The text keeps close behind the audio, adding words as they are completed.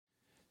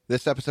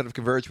This episode of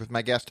Converge with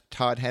my guest,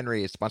 Todd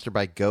Henry, is sponsored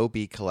by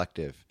GoBe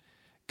Collective.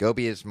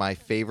 GoBe is my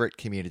favorite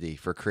community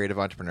for creative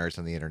entrepreneurs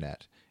on the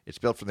internet. It's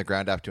built from the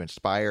ground up to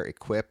inspire,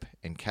 equip,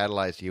 and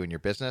catalyze you in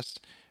your business.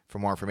 For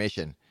more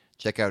information,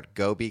 check out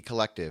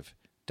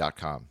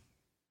gobecollective.com.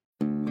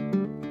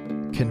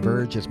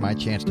 Converge is my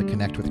chance to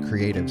connect with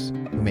creatives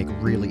who make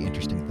really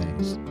interesting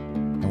things,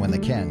 and when they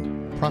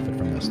can, profit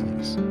from those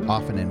things,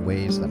 often in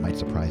ways that might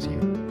surprise you.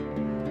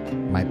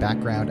 My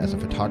background as a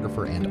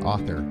photographer and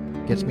author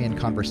gets me in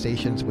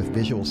conversations with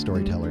visual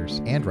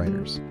storytellers and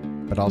writers,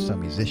 but also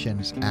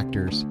musicians,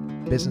 actors,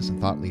 business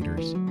and thought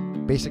leaders,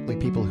 basically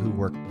people who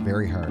work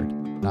very hard,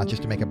 not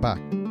just to make a buck,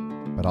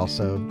 but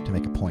also to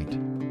make a point.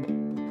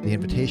 The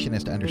invitation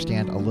is to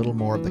understand a little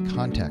more of the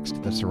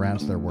context that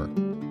surrounds their work,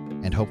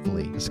 and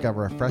hopefully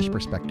discover a fresh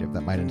perspective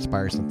that might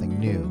inspire something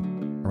new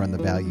around the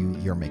value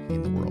you're making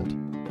in the world.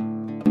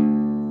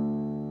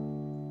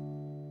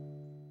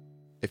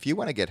 If you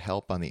want to get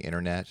help on the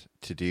internet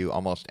to do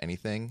almost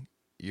anything,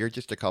 you're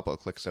just a couple of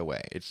clicks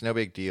away. It's no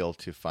big deal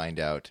to find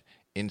out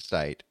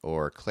insight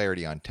or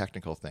clarity on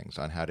technical things,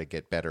 on how to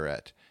get better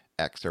at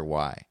X or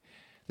Y.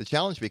 The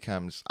challenge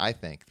becomes, I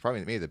think,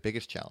 probably maybe the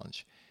biggest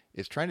challenge,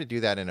 is trying to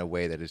do that in a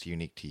way that is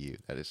unique to you,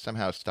 that is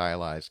somehow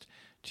stylized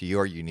to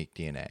your unique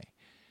DNA.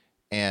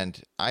 And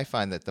I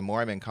find that the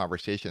more I'm in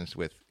conversations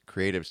with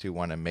creatives who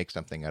want to make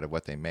something out of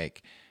what they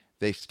make,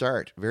 they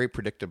start very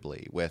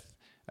predictably with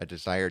a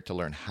desire to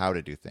learn how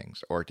to do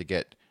things, or to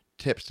get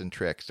tips and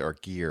tricks or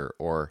gear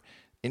or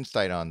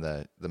insight on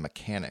the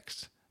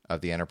mechanics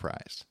of the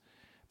enterprise.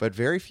 But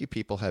very few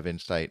people have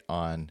insight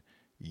on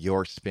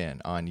your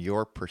spin, on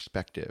your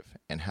perspective,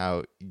 and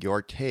how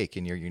your take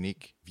and your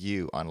unique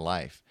view on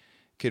life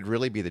could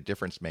really be the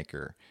difference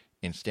maker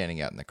in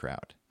standing out in the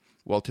crowd.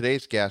 Well,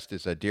 today's guest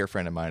is a dear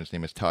friend of mine. His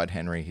name is Todd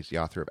Henry. He's the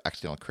author of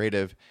Accidental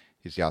Creative.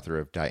 He's the author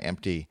of Die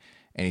Empty.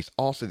 And he's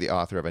also the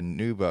author of a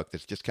new book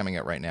that's just coming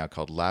out right now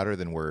called Louder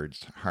Than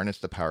Words, Harness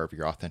the Power of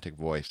Your Authentic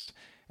Voice.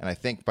 And I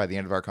think by the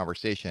end of our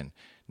conversation,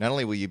 not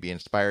only will you be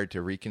inspired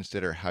to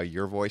reconsider how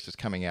your voice is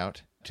coming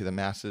out to the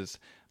masses,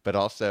 but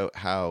also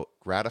how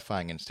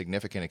gratifying and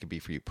significant it can be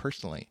for you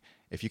personally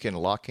if you can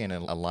lock in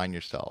and align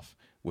yourself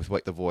with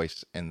what the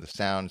voice and the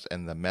sounds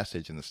and the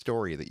message and the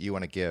story that you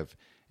want to give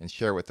and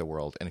share with the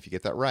world. And if you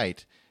get that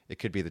right, it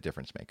could be the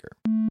difference maker.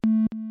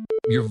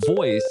 Your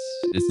voice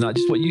is not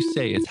just what you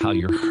say, it's how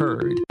you're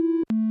heard.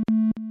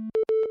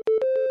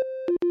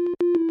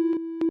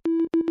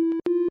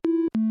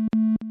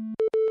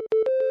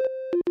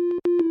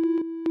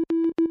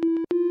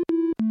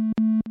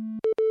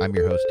 I'm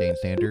your host, Dane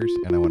Sanders,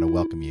 and I want to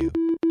welcome you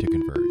to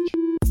Converge.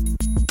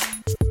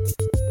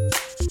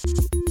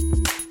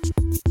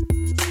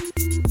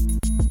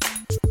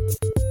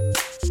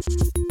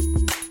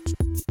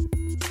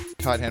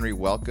 Todd Henry,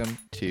 welcome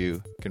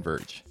to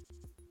Converge.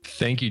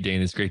 Thank you,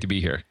 Dane. It's great to be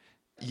here.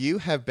 You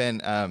have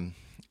been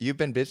you've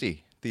been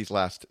busy these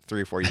last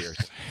 3 or 4 years.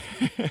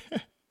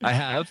 I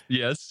have,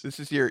 yes. This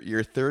is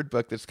your third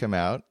book that's come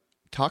out.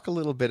 Talk a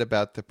little bit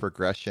about the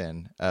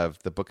progression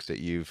of the books that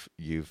you've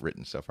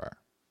written so far.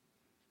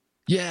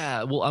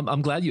 Yeah, well,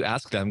 I'm glad you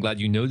asked that. I'm glad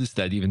you noticed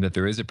that, even that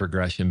there is a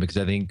progression, because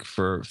I think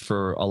for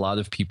a lot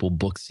of people,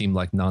 books seem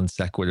like non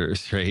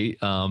sequiturs, right?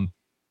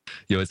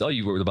 It's, oh,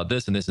 you wrote about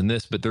this and this and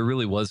this, but there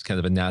really was kind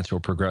of a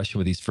natural progression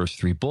with these first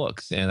 3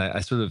 books. And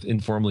I sort of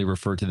informally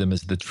refer to them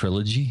as the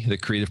trilogy, the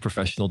creative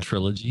professional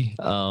trilogy.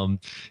 In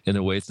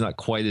a way, it's not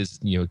quite as,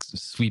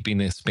 sweeping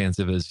and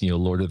expansive as,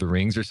 Lord of the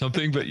Rings or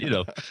something, but,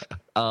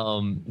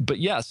 but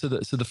yeah, so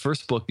the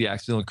first book, The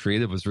Accidental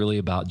Creative, was really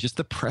about just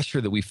the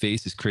pressure that we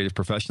face as creative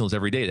professionals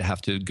every day to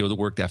have to go to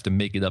work, to have to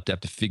make it up, to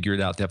have to figure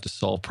it out, to have to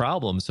solve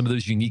problems, some of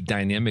those unique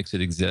dynamics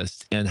that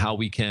exist, and how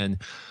we can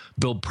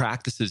build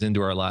practices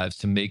into our lives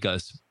to make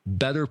us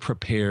better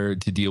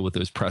prepared to deal with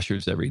those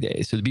pressures every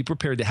day. So to be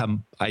prepared to have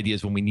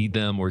ideas when we need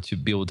them, or to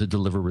be able to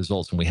deliver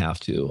results when we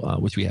have to,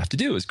 which we have to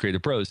do as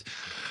creative pros.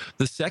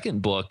 The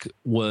second book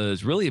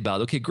was really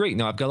about, okay, great.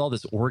 Now I've got all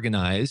this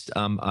organized.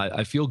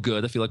 I feel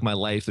good. I feel like my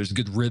life, there's a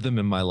good rhythm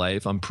in my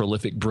life. I'm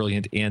prolific,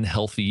 brilliant, and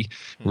healthy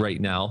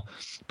right now.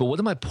 But what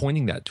am I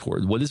pointing that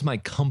toward? What is my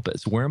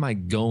compass? Where am I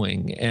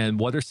going? And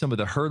what are some of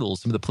the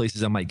hurdles, some of the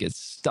places I might get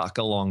stuck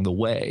along the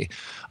way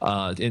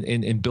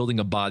in building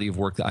a body of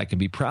work that I can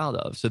be proud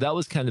of? So that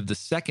was kind of the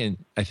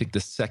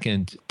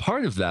second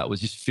part of that, was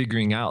just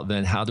figuring out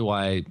then, how do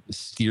I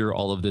steer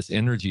all of this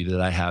energy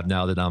that I have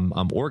now that I'm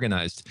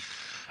organized?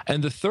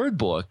 And the third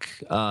book,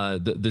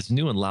 this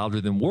new and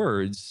Louder Than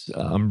Words,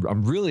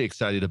 I'm really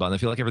excited about. And I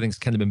feel like everything's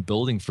kind of been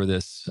building for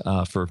this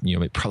for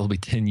probably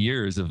 10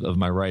 years of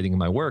my writing and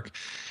my work.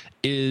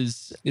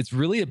 It's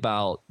really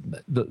about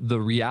the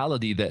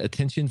reality that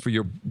attention for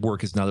your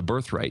work is not a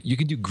birthright. You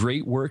can do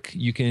great work.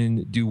 You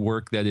can do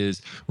work that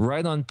is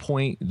right on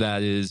point,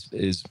 that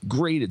is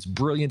great. It's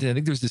brilliant. And I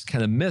think there's this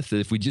kind of myth that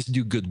if we just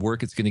do good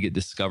work, it's going to get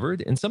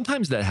discovered. And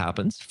sometimes that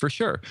happens, for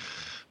sure.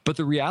 But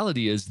the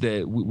reality is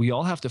that we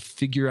all have to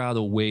figure out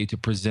a way to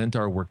present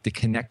our work to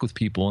connect with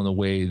people in a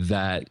way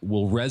that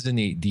will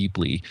resonate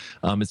deeply.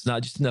 It's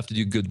not just enough to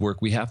do good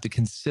work. We have to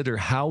consider,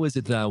 how is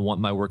it that I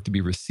want my work to be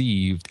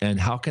received, and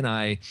how can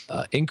I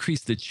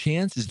increase the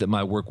chances that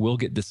my work will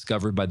get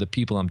discovered by the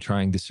people I'm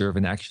trying to serve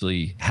and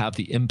actually have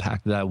the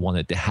impact that I want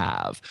it to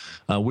have,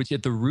 which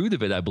at the root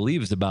of it, I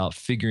believe, is about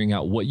figuring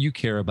out what you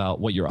care about,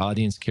 what your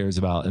audience cares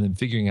about, and then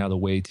figuring out a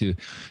way to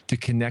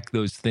connect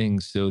those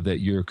things so that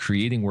you're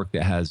creating work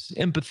that has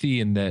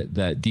empathy and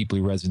that deeply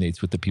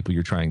resonates with the people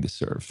you're trying to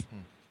serve.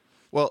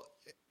 Well,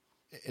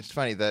 it's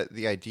funny that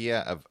the idea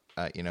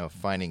of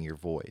finding your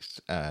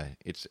voice.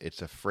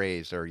 It's a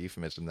phrase or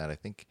euphemism that I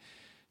think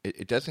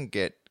it doesn't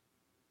get,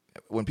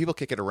 when people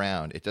kick it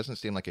around, it doesn't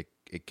seem like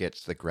it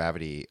gets the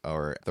gravity,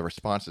 or the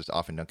responses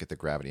often don't get the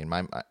gravity. In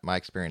my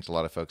experience, a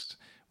lot of folks,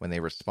 when they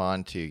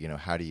respond to,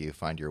 how do you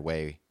find your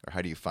way, or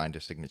how do you find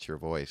a signature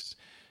voice,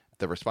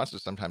 the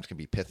responses sometimes can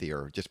be pithy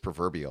or just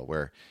proverbial,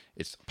 where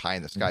it's pie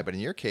in the sky. But in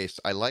your case,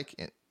 I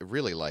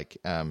really like,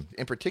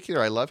 in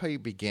particular, I love how you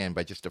began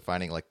by just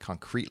defining like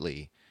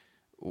concretely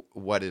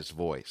what is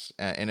voice.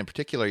 And in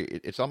particular,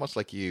 it's almost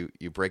like you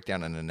break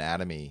down an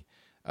anatomy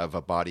of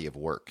a body of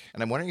work.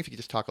 And I'm wondering if you could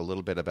just talk a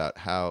little bit about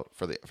how,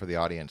 for the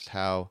audience,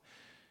 how,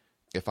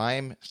 if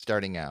I'm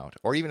starting out,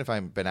 or even if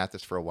I've been at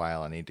this for a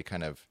while, I need to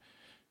kind of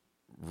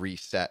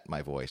reset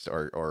my voice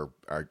or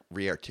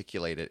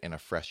re-articulate it in a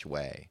fresh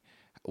way.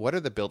 What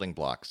are the building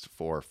blocks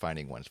for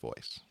finding one's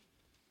voice?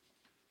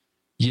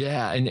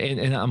 Yeah,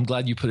 and I'm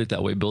glad you put it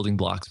that way, building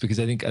blocks, because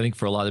I think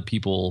for a lot of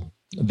people,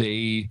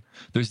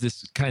 there's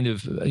this kind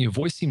of,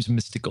 voice seems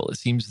mystical. It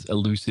seems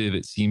elusive.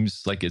 It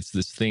seems like it's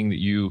this thing that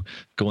you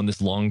go on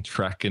this long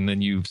trek, and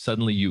then you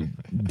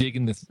dig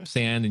in the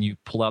sand and you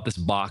pull out this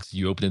box,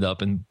 you open it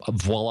up, and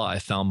voila, I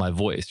found my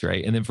voice,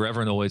 right? And then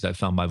forever and always, I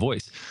found my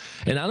voice.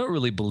 And I don't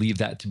really believe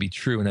that to be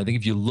true. And I think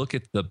if you look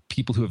at the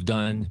people who have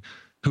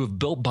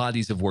built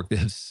bodies of work that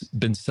have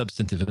been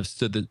substantive, have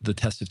stood the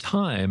test of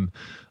time,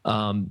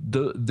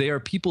 they are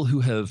people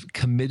who have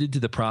committed to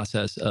the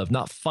process of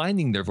not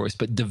finding their voice,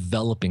 but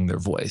developing their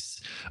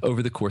voice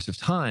over the course of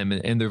time.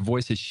 And their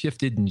voice has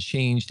shifted and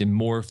changed and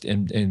morphed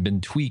and been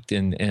tweaked.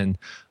 And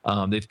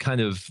they've kind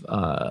of,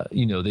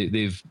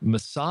 they've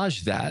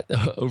massaged that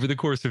over the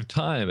course of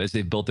time as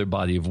they've built their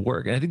body of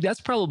work. And I think that's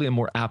probably a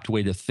more apt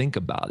way to think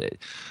about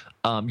it.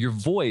 Your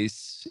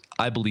voice,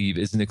 I believe,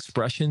 is an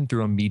expression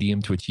through a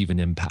medium to achieve an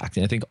impact.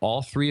 And I think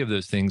all three of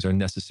those things are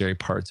necessary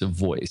parts of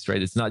voice,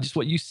 right? It's not just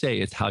what you say,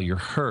 it's how you're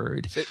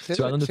heard. Say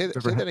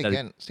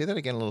that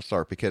again a little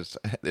slower, because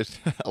there's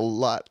a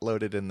lot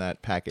loaded in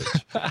that package.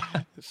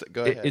 So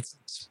go ahead. It's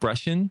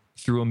expression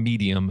through a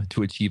medium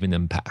to achieve an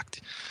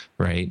impact,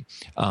 right?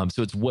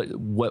 So it's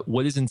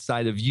what is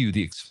inside of you,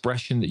 the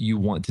expression that you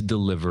want to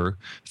deliver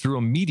through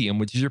a medium,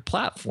 which is your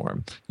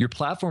platform. Your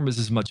platform is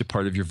as much a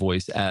part of your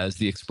voice as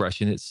the expression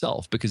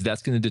itself, because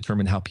that's going to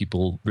determine how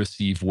people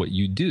receive what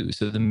you do.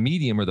 So the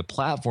medium or the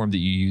platform that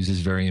you use is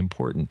very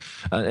important.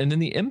 And then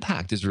the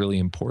impact is really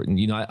important.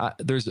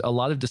 There's a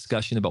lot of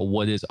discussion about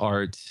what is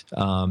art,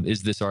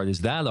 is this art,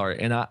 is that art?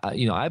 And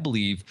I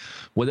believe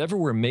whatever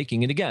we're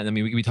making, and again,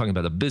 we could be talking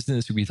about a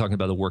business, we could be talking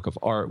about a work of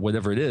art,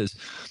 whatever it is.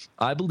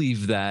 I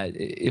believe that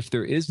if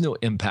there is no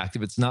impact,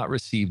 if it's not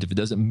received, if it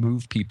doesn't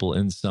move people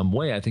in some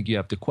way, I think you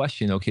have to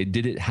question, okay,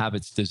 did it have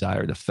its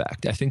desired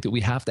effect? I think that we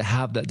have to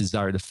have that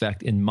desired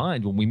effect in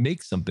mind when we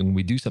make something, when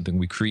we do something,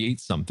 we create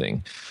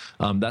something.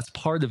 That's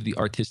part of the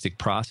artistic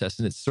process,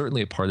 and it's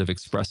certainly a part of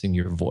expressing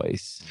your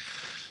voice.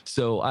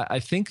 So I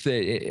think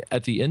that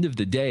at the end of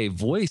the day,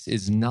 voice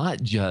is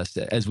not just,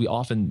 as we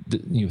often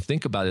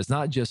think about it, it's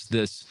not just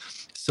this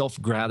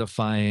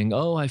self-gratifying,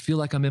 oh, I feel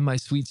like I'm in my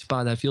sweet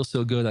spot, I feel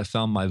so good, I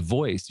found my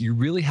voice. You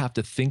really have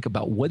to think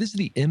about, what is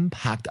the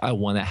impact I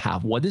want to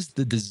have? What is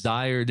the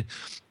desired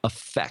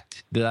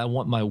effect that I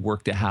want my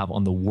work to have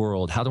on the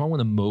world? How do I want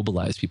to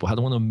mobilize people? How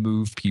do I want to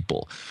move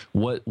people?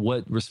 What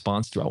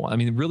response do I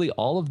want? Really,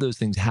 all of those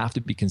things have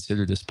to be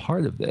considered as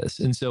part of this.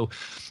 And so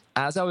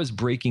as I was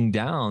breaking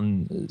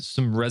down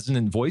some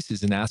resonant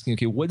voices and asking,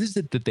 okay, what is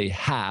it that they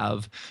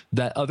have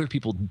that other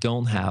people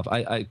don't have?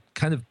 I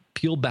kind of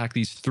peeled back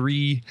these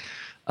three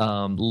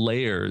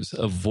layers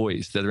of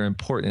voice that are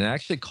important. And I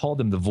actually call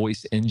them the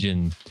voice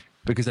engine,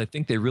 because I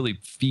think they really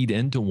feed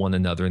into one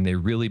another, and they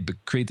really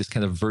create this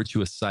kind of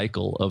virtuous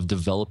cycle of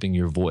developing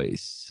your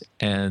voice.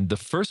 And the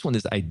first one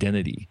is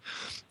identity.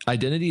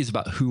 Identity is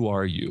about, who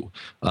are you?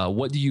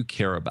 What do you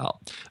care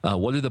about?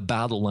 What are the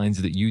battle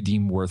lines that you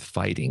deem worth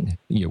fighting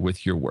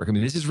with your work?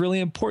 This is really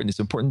important. It's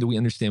important that we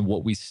understand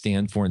what we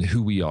stand for and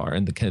who we are,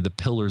 and the kind of the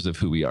pillars of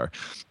who we are.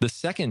 The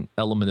second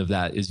element of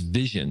that is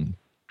vision.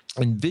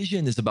 And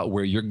vision is about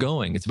where you're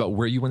going. It's about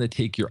where you want to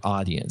take your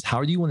audience.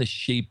 How do you want to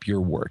shape your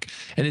work?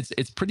 And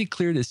it's pretty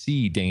clear to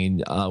see,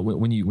 Dane,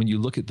 when you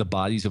look at the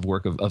bodies of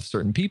work of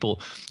certain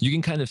people, you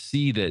can kind of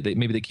see that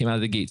maybe they came out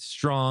of the gate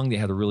strong. They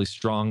had a really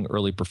strong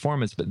early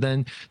performance, but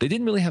then they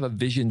didn't really have a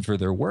vision for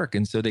their work,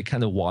 and so they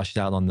kind of washed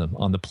out on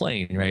the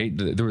plane. Right?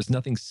 There was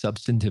nothing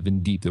substantive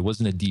and deep. There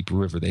wasn't a deep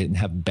river. They didn't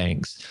have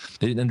banks.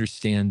 They didn't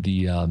understand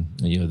the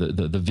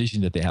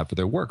vision that they have for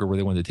their work or where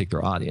they wanted to take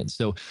their audience.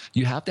 So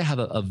you have to have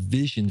a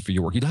vision for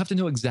your work. You don't have to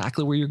know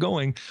exactly where you're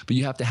going, but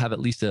you have to have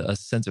at least a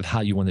sense of how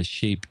you want to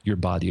shape your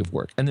body of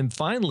work. And then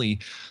finally,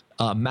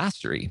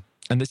 mastery.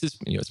 And this is,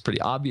 it's pretty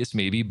obvious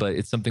maybe, but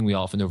it's something we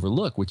often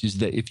overlook, which is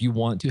that if you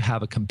want to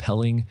have a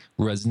compelling,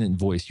 resonant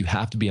voice, you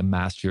have to be a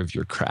master of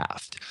your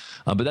craft.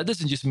 But that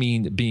doesn't just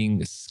mean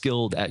being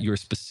skilled at your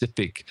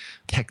specific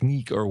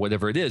technique or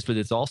whatever it is, but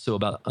it's also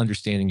about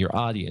understanding your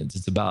audience.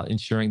 It's about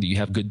ensuring that you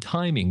have good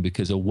timing,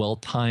 because a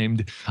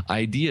well-timed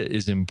idea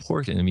is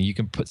important. I mean, you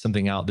can put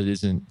something out that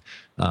isn't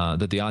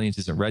that the audience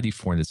isn't ready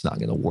for, and it's not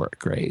going to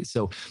work, right?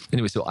 So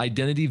anyway, so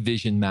identity,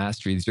 vision,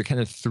 mastery, these are kind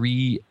of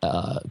three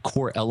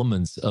core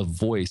elements of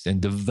voice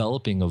and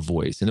developing a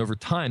voice. And over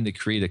time, they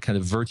create a kind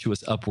of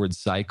virtuous upward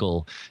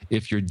cycle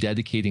if you're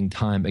dedicating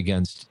time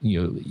against,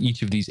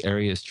 each of these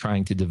areas,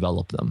 trying to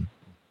develop them.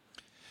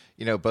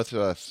 Both of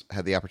us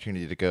had the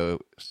opportunity to go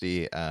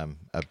see a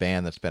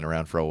band that's been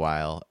around for a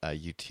while.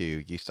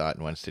 U2, you saw it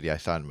in one city, I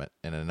saw it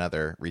in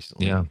another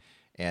recently. Yeah.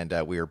 And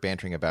we were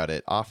bantering about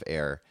it off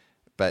air.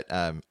 But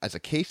as a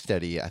case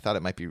study, I thought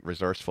it might be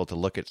resourceful to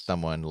look at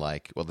someone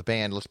like, the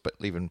band, let's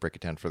even break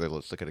it down further.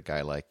 Let's look at a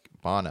guy like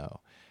Bono,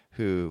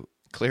 who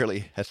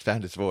clearly has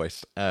found his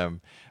voice.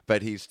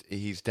 But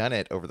he's done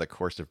it over the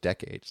course of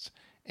decades.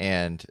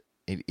 And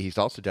he's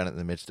also done it in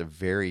the midst of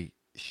very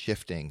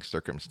shifting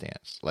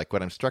circumstance. Like,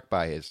 what I'm struck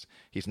by is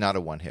he's not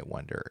a one-hit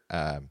wonder.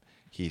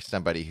 He's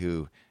somebody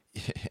who,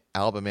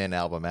 album in,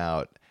 album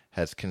out,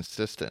 has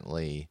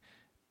consistently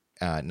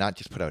not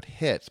just put out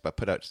hits, but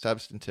put out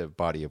substantive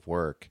body of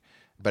work.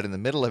 But in the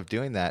middle of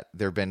doing that,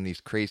 there have been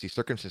these crazy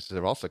circumstances that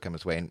have also come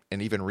his way.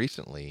 And even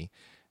recently,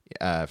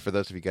 for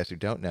those of you guys who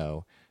don't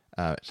know,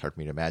 it's hard for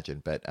me to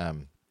imagine, but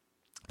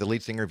the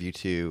lead singer of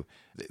U2,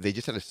 they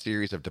just had a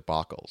series of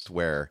debacles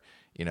where,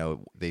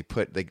 they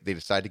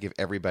decide to give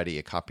everybody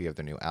a copy of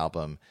their new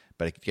album,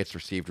 but it gets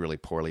received really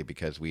poorly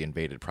because they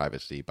invaded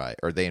privacy by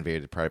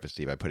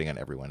putting on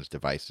everyone's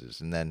devices.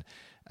 And then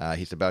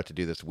he's about to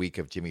do this week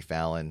of Jimmy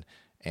Fallon,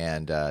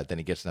 and then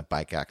he gets in a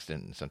bike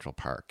accident in Central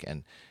Park.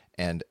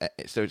 And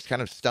so it's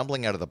kind of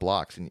stumbling out of the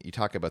blocks. And you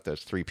talk about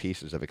those three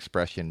pieces of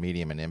expression,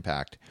 medium, and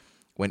impact.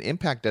 When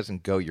impact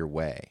doesn't go your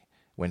way,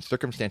 when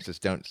circumstances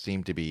don't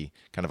seem to be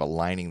kind of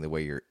aligning the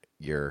way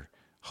you're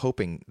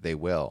hoping they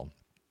will,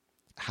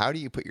 how do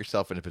you put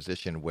yourself in a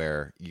position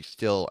where you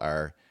still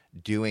are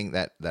doing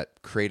that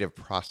creative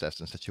process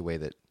in such a way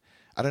that,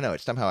 I don't know,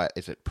 it's somehow,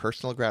 is it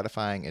personal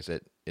gratifying? Is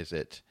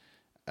it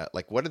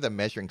like, what are the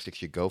measuring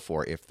sticks you go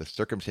for if the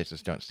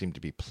circumstances don't seem to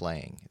be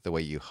playing the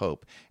way you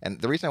hope? And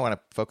the reason I want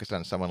to focus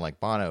on someone like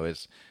Bono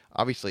is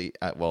obviously,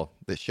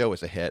 the show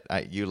was a hit.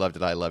 You loved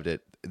it. I loved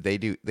it. They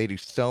do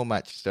so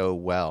much so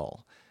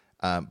well.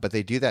 But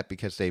they do that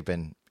because they've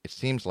been, it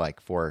seems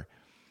like, for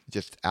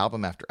just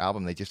album after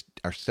album, they just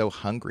are so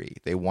hungry.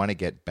 They want to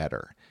get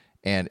better.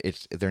 And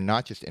they're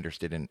not just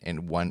interested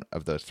in one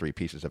of those three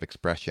pieces of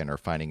expression, or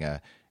finding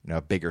a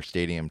bigger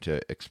stadium to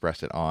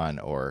express it on,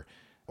 or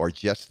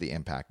just the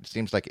impact. It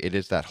seems like it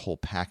is that whole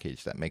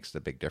package that makes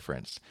the big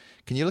difference.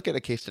 Can you look at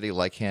a case study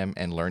like him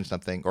and learn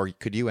something? Or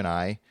could you and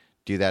I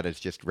do that as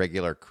just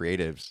regular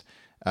creatives?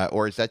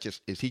 Or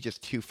is he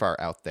just too far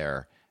out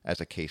there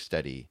as a case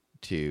study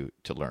to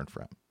learn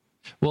from?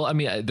 Well, I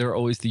mean, there are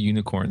always the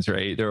unicorns,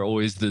 right? There are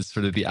always the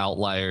sort of the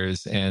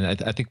outliers. And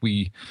I think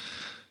we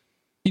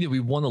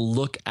want to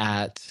look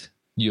at,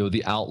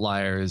 the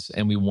outliers,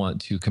 and we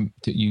want to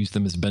use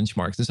them as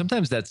benchmarks. And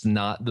sometimes that's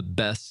not the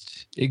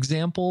best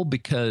example,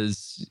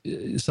 because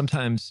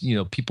sometimes,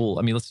 people,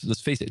 I mean,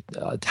 let's face it,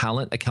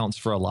 talent accounts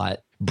for a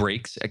lot,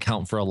 breaks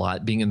account for a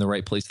lot, being in the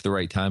right place at the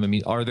right time. I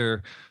mean, are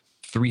there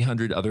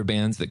 300 other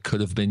bands that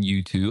could have been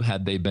U2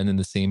 had they been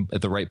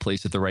at the right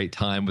place at the right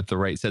time with the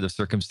right set of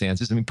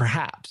circumstances? I mean,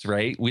 perhaps,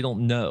 right? We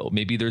don't know.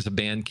 Maybe there's a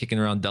band kicking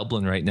around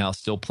Dublin right now,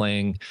 still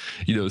playing,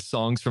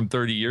 songs from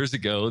 30 years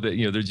ago that,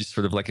 they're just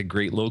sort of like a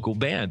great local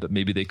band, but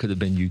maybe they could have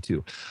been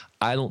U2.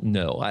 I don't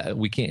know.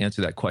 We can't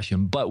answer that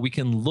question, but we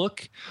can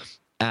look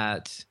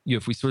at,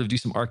 if we sort of do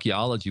some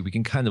archaeology, we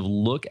can kind of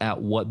look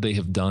at what they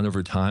have done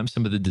over time,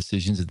 some of the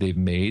decisions that they've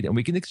made, and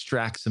we can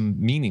extract some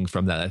meaning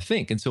from that, I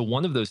think. And so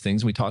one of those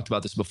things, we talked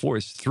about this before,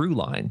 is through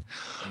line.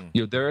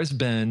 There has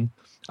been,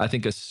 I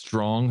think, a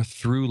strong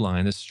through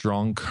line, a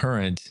strong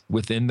current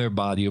within their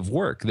body of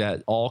work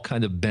that all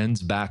kind of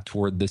bends back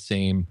toward the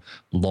same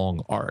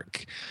long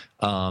arc,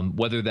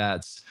 whether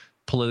that's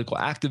political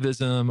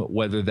activism,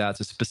 whether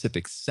that's a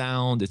specific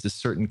sound, it's a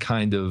certain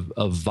kind of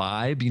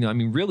vibe. I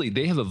mean, really,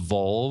 they have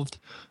evolved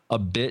a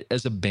bit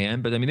as a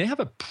band, but I mean, they have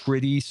a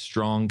pretty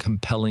strong,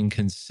 compelling,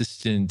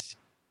 consistent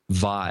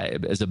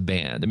vibe as a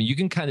band. I mean, you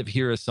can kind of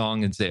hear a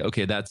song and say,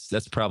 okay,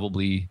 that's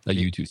probably a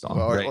U2 song,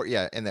 right? Or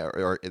yeah, and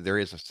there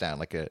is a sound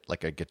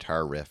like a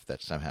guitar riff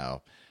that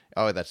somehow,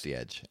 oh, that's the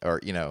Edge,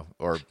 or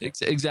or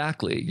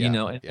Exactly.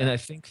 yeah, And I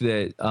think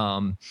that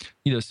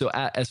so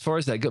as far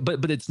as that goes,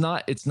 but it's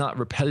not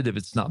repetitive,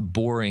 it's not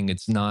boring,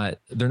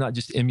 they're not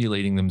just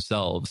emulating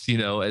themselves,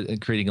 and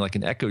creating like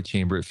an echo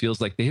chamber. It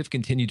feels like they have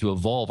continued to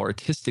evolve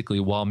artistically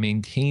while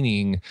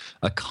maintaining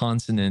a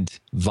consonant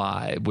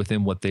vibe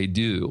within what they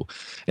do.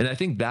 And I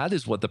think that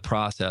is what the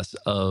process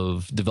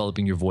of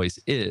developing your voice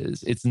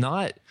is. It's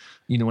not,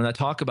 when I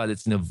talk about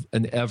it's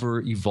an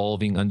ever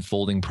evolving,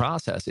 unfolding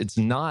process. It's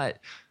not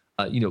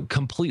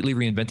completely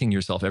reinventing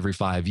yourself every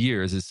 5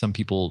 years, as some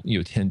people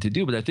tend to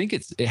do. But I think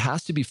it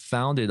has to be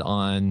founded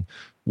on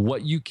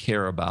what you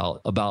care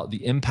about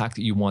the impact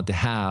that you want to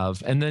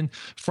have, and then,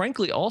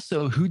 frankly,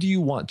 also who do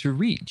you want to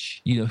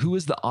reach? Who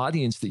is the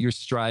audience that you're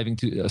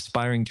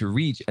aspiring to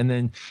reach, and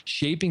then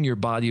shaping your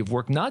body of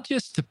work not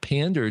just to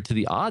pander to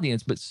the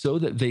audience, but so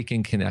that they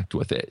can connect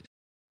with it.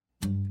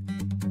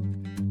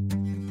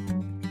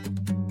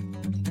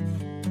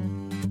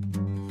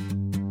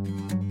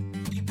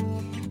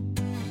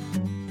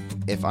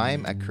 If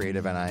I'm a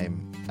creative and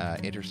I'm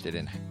interested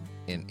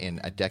in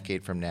a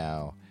decade from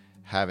now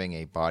having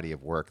a body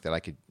of work that I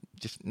could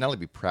just not only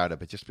be proud of,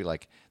 but just be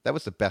like, that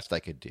was the best I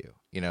could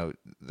do,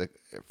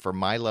 for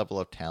my level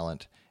of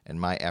talent and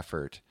my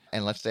effort.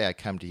 And let's say I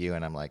come to you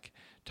and I'm like,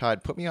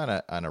 Todd, put me on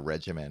a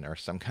regimen or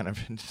some kind of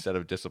set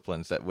of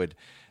disciplines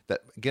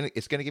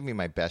it's going to give me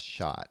my best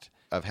shot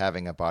of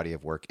having a body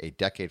of work a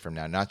decade from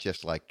now, not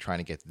just like trying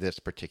to get this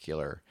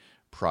particular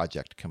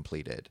project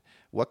completed.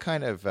 What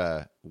kind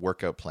of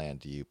workout plan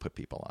do you put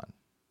people on?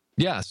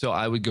 Yeah, so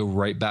I would go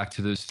right back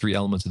to those 3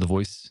 elements of the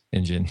voice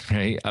engine,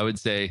 right? I would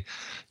say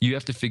you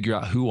have to figure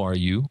out who are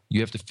you.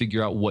 You have to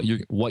figure out what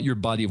your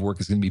body of work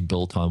is going to be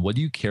built on. What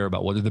do you care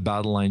about? What are the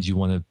battle lines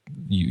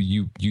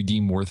you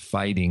deem worth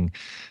fighting?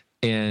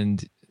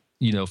 And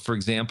for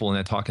example, and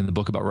I talk in the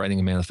book about writing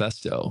a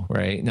manifesto,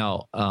 right?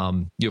 Now,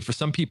 for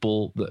some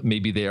people,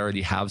 maybe they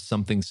already have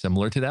something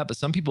similar to that, but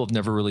some people have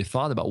never really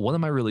thought about, what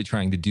am I really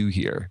trying to do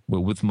here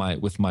with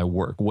my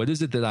work? What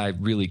is it that I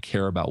really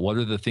care about? What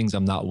are the things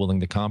I'm not willing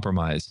to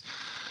compromise?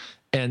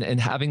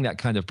 And having that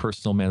kind of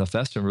personal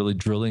manifesto and really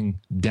drilling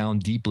down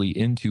deeply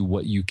into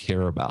what you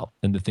care about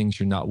and the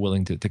things you're not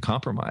willing to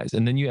compromise.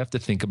 And then you have to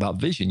think about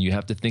vision. You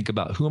have to think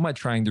about, who am I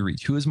trying to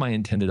reach? Who is my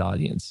intended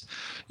audience?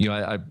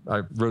 I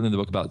wrote in the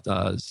book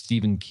about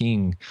Stephen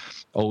King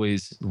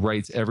always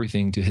writes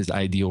everything to his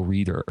ideal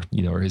reader,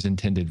 or his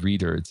intended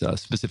reader. It's a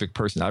specific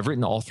person. I've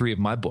written all 3 of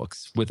my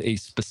books with a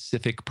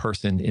specific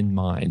person in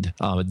mind,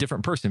 a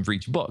different person for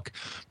each book,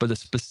 but a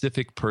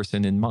specific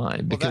person in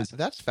mind. Because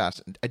that's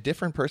fast. A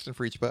different person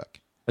for each book.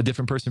 A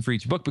different person for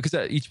each book, because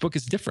each book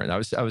is different.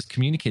 I was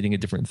communicating a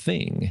different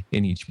thing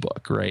in each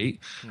book, right?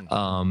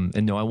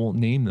 And no, I won't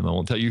name them. I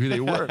won't tell you who they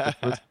were. It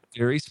was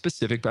very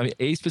specific. I mean,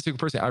 a specific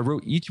person. I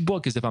wrote each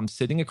book as if I'm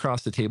sitting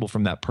across the table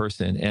from that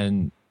person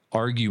and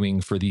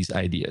arguing for these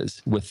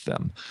ideas with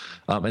them.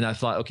 And I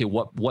thought, okay,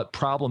 what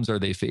problems are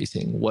they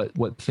facing?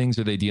 What things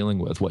are they dealing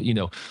with?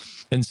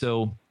 And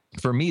so,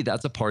 for me,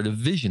 that's a part of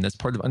vision. That's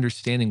part of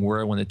understanding where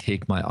I want to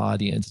take my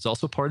audience. It's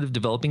also part of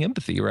developing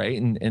empathy, right?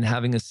 And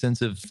having a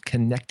sense of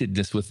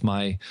connectedness with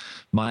my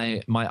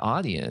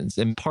audience.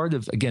 And part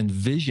of, again,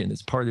 vision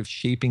is part of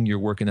shaping your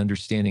work and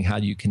understanding how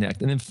do you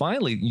connect. And then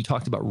finally, you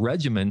talked about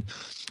regimen.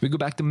 We go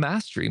back to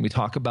mastery, and we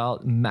talk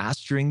about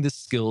mastering the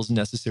skills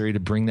necessary to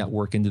bring that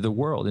work into the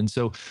world. And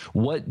so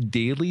what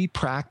daily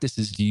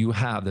practices do you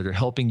have that are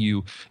helping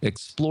you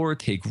explore,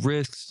 take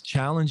risks,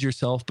 challenge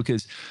yourself?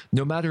 Because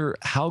no matter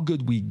how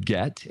good we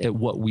get at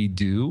what we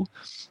do,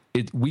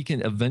 we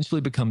can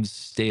eventually become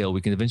stale. We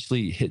can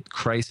eventually hit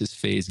crisis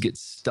phase, get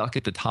stuck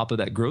at the top of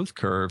that growth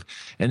curve.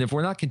 And if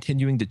we're not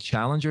continuing to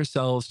challenge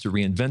ourselves, to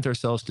reinvent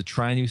ourselves, to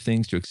try new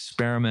things, to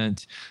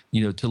experiment,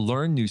 to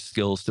learn new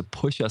skills, to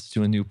push us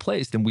to a new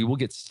place, then we will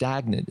get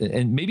stagnant.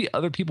 And maybe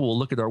other people will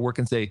look at our work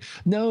and say,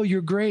 no, you're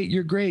great,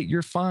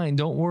 you're fine,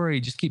 don't worry,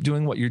 just keep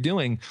doing what you're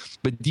doing.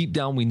 But deep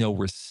down, we know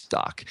we're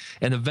stuck.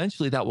 And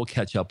eventually that will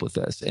catch up with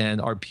us,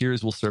 and our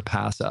peers will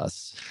surpass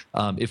us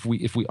if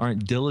we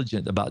aren't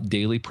diligent about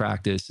daily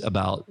practice,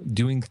 about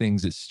doing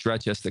things that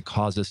stretch us, that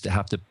cause us to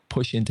have to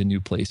push into new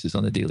places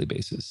on a daily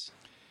basis.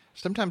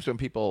 Sometimes when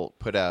people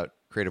put out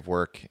creative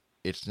work,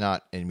 it's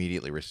not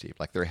immediately received,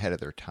 like they're ahead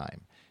of their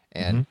time.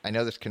 And I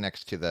know this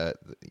connects to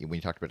when you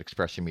talked about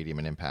expression, medium,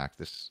 and impact,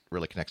 this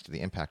really connects to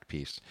the impact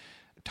piece.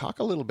 Talk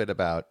a little bit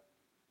about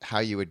how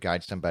you would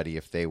guide somebody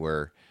if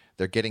they're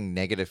getting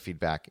negative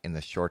feedback in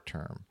the short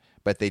term,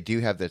 but they do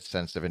have that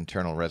sense of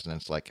internal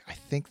resonance, like, I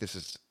think this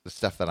is the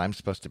stuff that I'm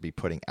supposed to be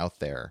putting out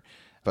there,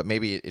 but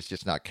maybe it's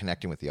just not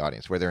connecting with the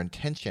audience, where their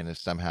intention is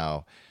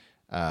somehow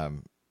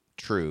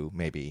true,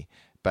 maybe,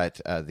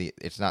 but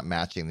it's not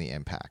matching the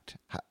impact.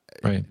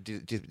 Right.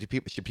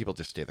 Should people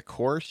just stay the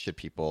course? Should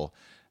people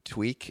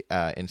tweak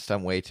in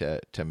some way to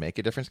make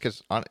a difference?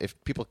 Because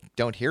if people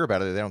don't hear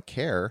about it, they don't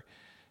care,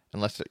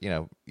 unless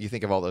you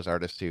think of all those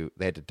artists who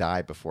they had to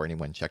die before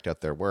anyone checked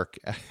out their work.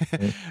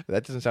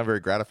 That doesn't sound very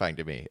gratifying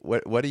to me.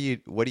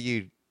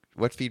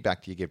 What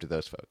feedback do you give to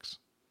those folks?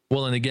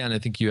 Well, and again, I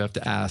think you have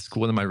to ask,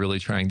 what am I really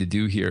trying to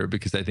do here?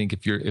 Because I think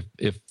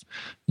if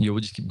we'll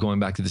just keep going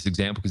back to this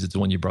example because it's the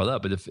one you brought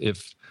up. But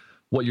if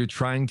what you're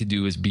trying to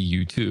do is be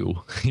you too,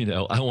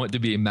 I want to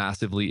be a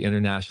massively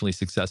internationally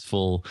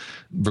successful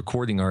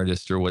recording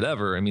artist or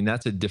whatever. I mean,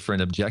 that's a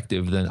different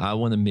objective than I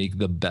want to make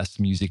the best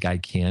music I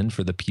can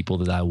for the people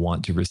that I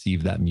want to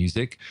receive that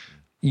music.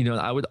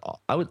 I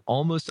would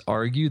almost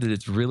argue that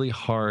it's really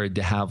hard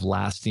to have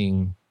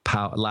lasting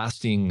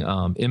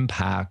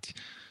impact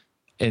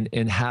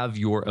and have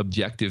your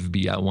objective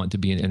be, I want to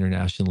be an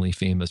internationally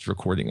famous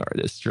recording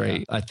artist, right?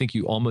 Yeah. I think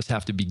you almost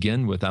have to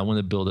begin with, I want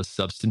to build a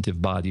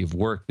substantive body of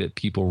work that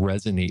people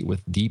resonate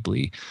with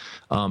deeply.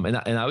 And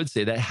I would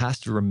say that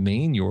has to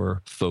remain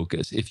your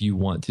focus if you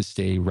want to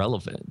stay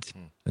relevant,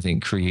 I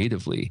think,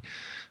 creatively.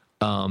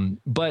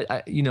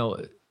 But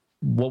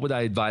what would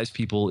I advise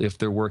people if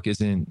their work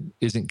isn't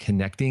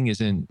connecting,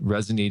 isn't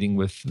resonating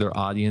with their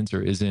audience,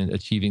 or isn't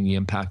achieving the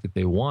impact that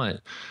they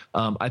want?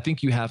 I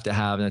think you have to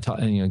have,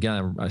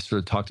 again, I sort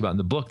of talked about in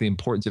the book, the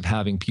importance of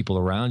having people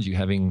around you,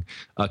 having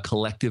a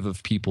collective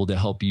of people to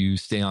help you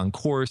stay on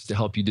course, to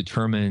help you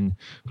determine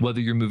whether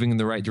you're moving in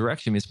the right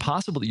direction. I mean, it's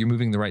possible that you're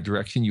moving in the right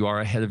direction. You are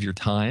ahead of your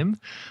time.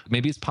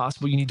 Maybe it's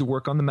possible you need to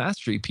work on the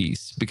mastery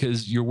piece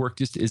because your work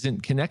just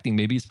isn't connecting.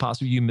 Maybe it's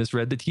possible you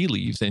misread the tea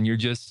leaves and you're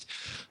just,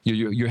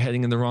 you're heading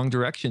in the wrong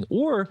direction.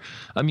 Or,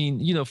 I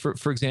mean,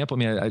 for example,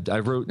 I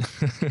wrote,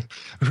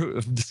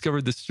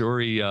 discovered this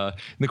story in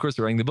the course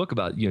of writing the book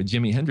about,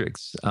 Jimi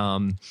Hendrix,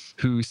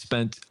 who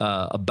spent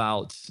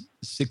about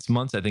 6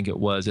 months, I think it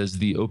was, as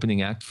the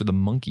opening act for the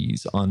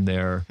Monkees on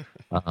their,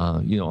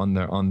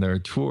 on their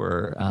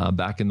tour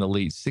back in the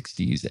late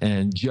 '60s,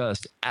 and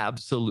just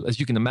absolutely,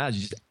 as you can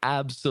imagine, just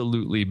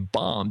absolutely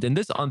bombed. And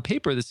this, on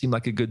paper, this seemed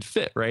like a good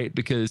fit, right?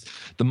 Because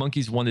the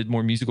Monkees wanted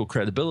more musical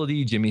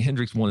credibility. Jimi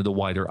Hendrix wanted a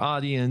wider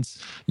audience.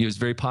 He was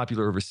very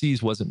popular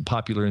overseas, wasn't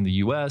popular in the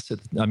U.S.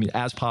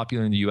 As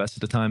popular in the U.S.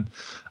 at the time.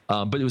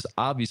 But it was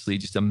obviously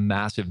just a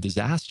massive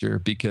disaster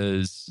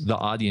because the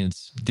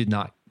audience did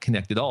not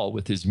connect at all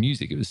with his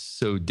music. It was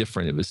so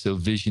different. It was so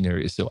visionary.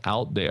 It was so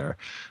out there.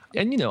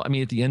 And,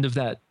 at the end of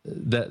that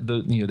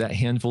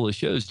handful of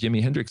shows,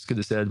 Jimi Hendrix could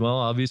have said, well,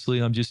 obviously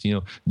I'm just,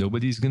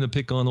 nobody's going to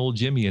pick on old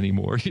Jimmy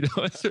anymore,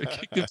 and sort of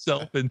kicked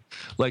himself and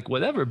like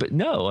whatever. But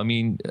no,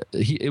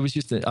 it was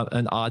just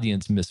an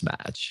audience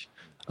mismatch.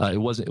 It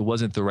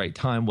wasn't the right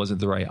time,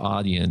 wasn't the right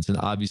audience. And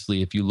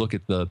obviously, if you look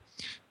at the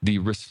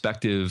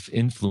respective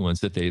influence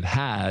that they've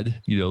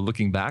had,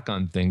 looking back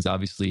on things,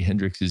 obviously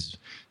Hendrix has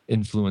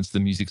influenced the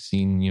music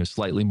scene,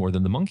 slightly more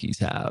than the Monkees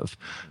have,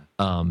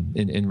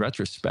 in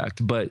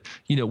retrospect. But,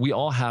 we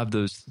all have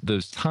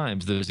those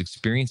times, those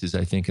experiences,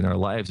 I think, in our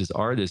lives as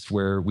artists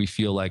where we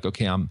feel like,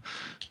 okay,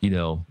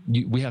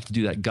 we have to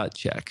do that gut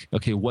check.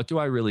 Okay, what do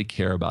I really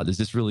care about? Is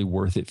this really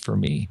worth it for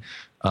me?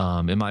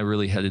 Am I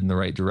really headed in the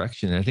right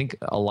direction? And I think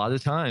a lot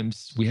of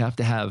times we have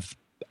to have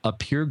a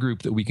peer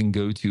group that we can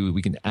go to,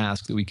 we can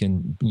ask, that we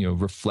can,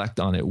 reflect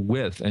on it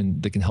with,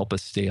 and that can help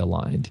us stay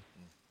aligned.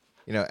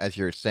 As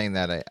you're saying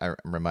that, I'm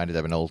reminded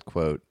of an old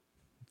quote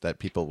that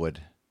people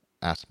would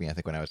ask me, I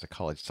think when I was a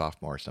college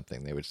sophomore or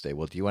something. They would say,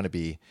 well, do you want to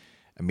be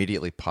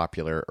immediately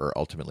popular or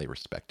ultimately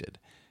respected?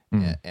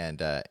 Mm.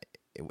 And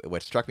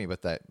what struck me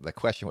about the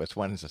question was,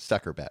 one is a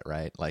sucker bet,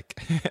 right? Like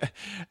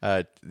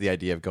the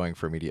idea of going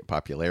for immediate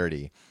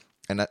popularity.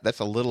 And that's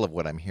a little of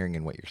what I'm hearing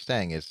in what you're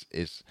saying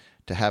is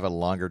to have a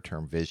longer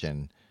term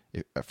vision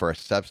for a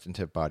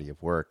substantive body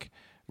of work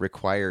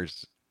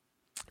requires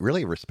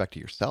really respect to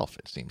yourself.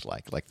 It seems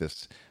like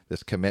this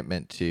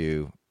commitment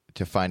to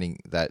finding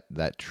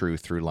that true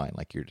through line,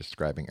 like you're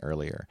describing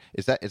earlier.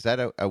 Is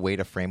that a way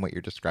to frame what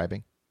you're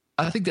describing?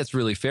 I think that's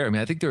really fair.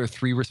 I think there are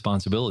 3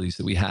 responsibilities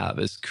that we have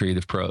as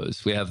creative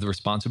pros. We have the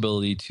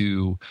responsibility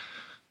to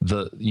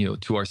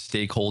to our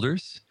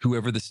stakeholders,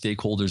 whoever the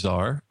stakeholders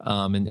are,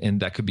 and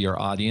that could be our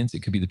audience. It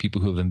could be the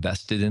people who have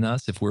invested in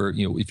us. If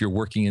you're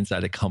working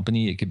inside a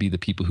company, it could be the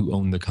people who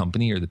own the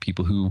company, or the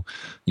people who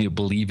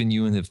believe in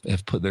you and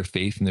have put their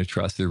faith and their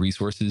trust, their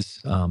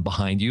resources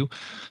behind you.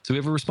 So we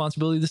have a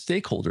responsibility to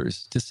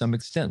stakeholders to some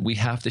extent. We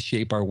have to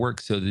shape our work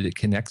so that it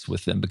connects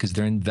with them because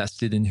they're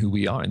invested in who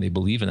we are and they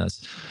believe in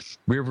us.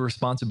 We have a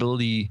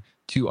responsibility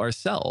to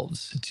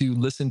ourselves to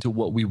listen to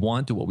what we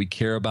want, to what we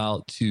care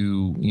about,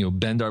 to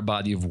bend our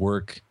body of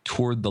work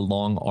toward the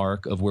long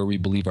arc of where we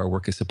believe our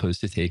work is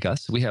supposed to take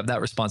us. We have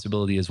that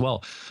responsibility as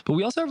well. But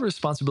we also have a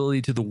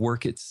responsibility to the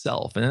work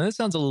itself. And that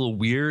sounds a little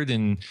weird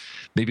and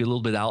maybe a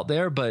little bit out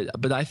there, but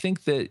I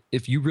think that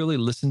if you really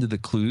listen to the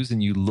clues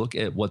and you look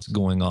at what's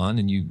going on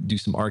and you do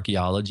some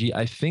archaeology,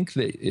 I think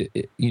that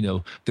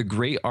the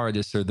great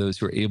artists are those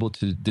who are able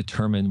to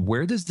determine,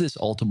 where does this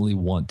ultimately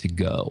want to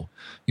go?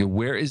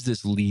 Where is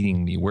this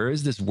leading me? Where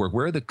is this work?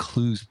 Where are the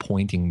clues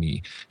pointing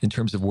me in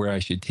terms of where I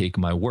should take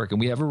my work? And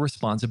we have a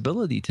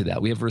responsibility to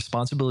that. We have a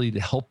responsibility to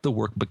help the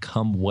work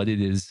become what it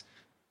is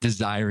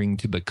desiring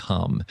to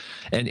become.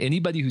 And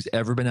anybody who's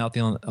ever been out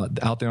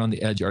there on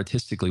the edge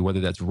artistically,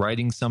 whether that's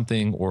writing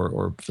something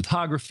or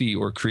photography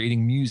or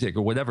creating music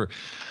or whatever,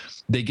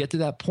 they get to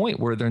that point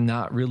where they're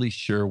not really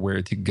sure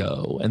where to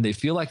go. And they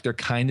feel like they're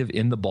kind of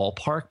in the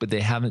ballpark, but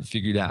they haven't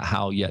figured out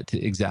how yet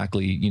to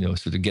exactly,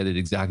 sort of get it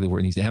exactly where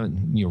it needs to. They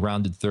haven't,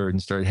 rounded third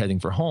and started heading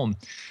for home.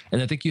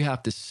 And I think you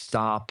have to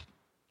stop.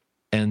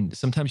 And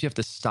sometimes you have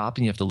to stop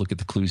and you have to look at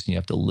the clues and you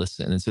have to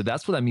listen. And so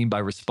that's what I mean by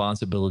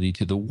responsibility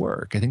to the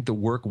work. I think the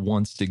work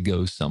wants to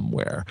go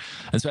somewhere.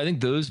 And so I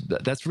think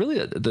that's really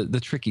the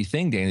tricky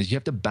thing, Dan, is you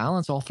have to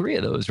balance all three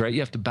of those, right? You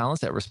have to balance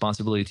that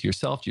responsibility to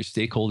yourself, to your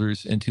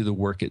stakeholders, and to the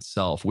work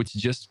itself, which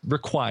just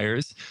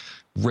requires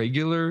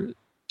regular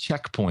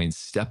checkpoints,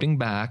 stepping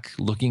back,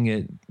 looking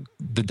at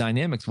the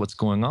dynamics, what's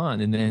going on,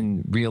 and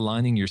then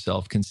realigning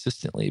yourself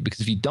consistently.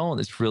 Because if you don't,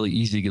 it's really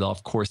easy to get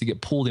off course, to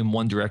get pulled in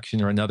one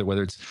direction or another,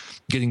 whether it's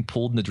getting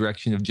pulled in the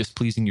direction of just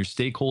pleasing your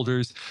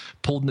stakeholders,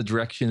 pulled in the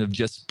direction of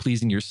just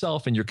pleasing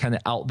yourself, and you're kind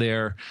of out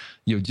there,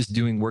 just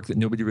doing work that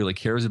nobody really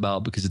cares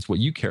about because it's what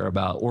you care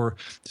about, or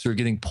sort of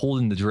getting pulled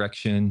in the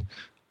direction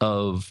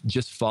of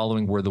just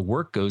following where the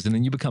work goes, and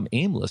then you become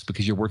aimless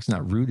because your work's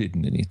not rooted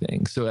in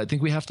anything. So I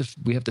think we have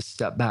to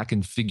step back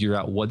and figure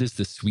out what is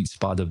the sweet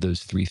spot of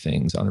those three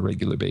things on a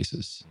regular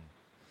basis.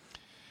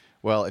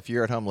 Well, if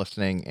you're at home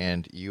listening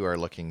and you are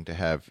looking to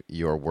have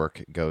your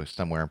work go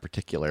somewhere in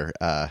particular,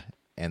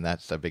 and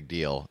that's a big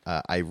deal,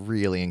 I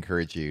really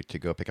encourage you to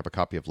go pick up a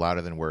copy of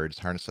Louder Than Words,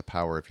 Harness the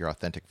Power of Your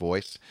Authentic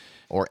Voice,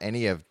 or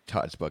any of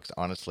Todd's books.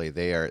 Honestly,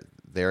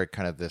 they're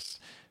kind of this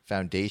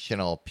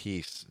foundational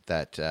piece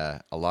that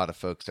a lot of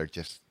folks are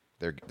just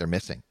they're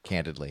missing,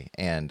 candidly.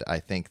 And I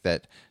think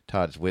that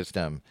Todd's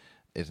wisdom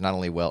is not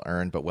only well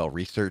earned but well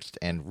researched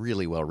and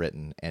really well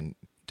written. And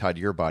Todd,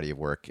 your body of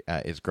work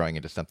is growing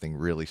into something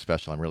really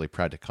special. I'm really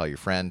proud to call you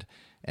friend,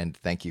 and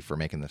thank you for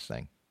making this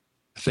thing.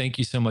 Thank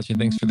you so much, and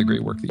thanks for the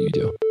great work that you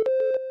do.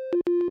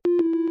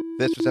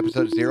 This was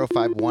episode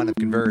 051 of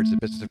Converge, the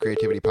Business of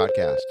Creativity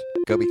podcast.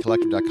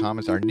 GoBeCollective.com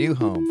is our new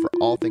home for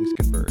all things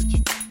Converge.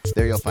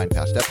 There you'll find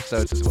past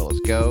episodes as well as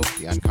Go,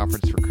 the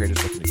unconference for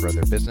creatives looking to grow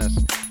their business,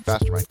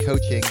 Fastermind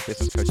coaching,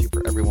 business coaching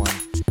for everyone,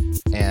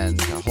 and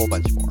a whole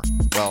bunch more.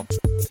 Well,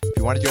 if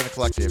you want to join the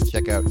collective,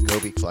 check out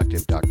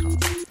GoBeCollective.com.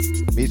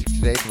 Music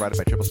today provided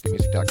by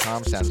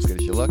TripleSKMusic.com. Sound as good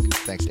as you look.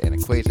 Thanks to Anna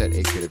Quays at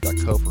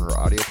acreative.co for her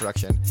audio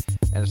production.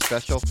 And a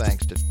special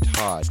thanks to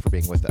Todd for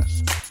being with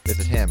us.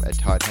 Visit him at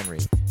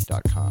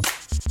toddhenry.com.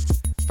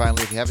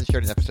 Finally, if you haven't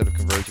shared an episode of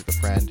Converge with a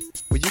friend,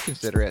 would you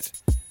consider it?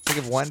 Think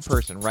of one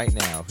person right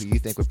now who you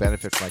think would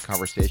benefit from my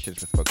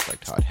conversations with folks like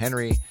Todd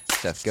Henry,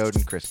 Seth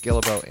Godin, Chris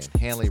Guillebeau, Ann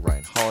Hanley,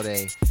 Ryan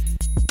Holiday,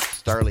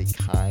 Starley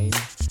Kine.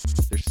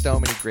 There's so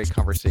many great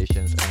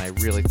conversations, and I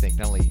really think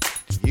not only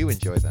do you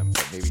enjoy them,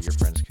 but maybe your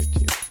friends could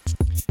too.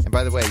 And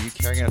by the way, you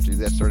caring enough to do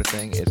that sort of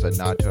thing is a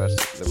nod to us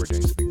that we're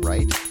doing something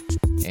right,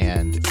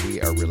 and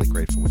we are really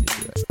grateful when you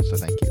do it. So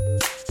thank you.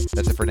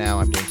 That's it for now.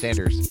 I'm Dan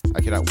Sanders.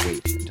 I cannot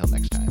wait until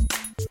next time.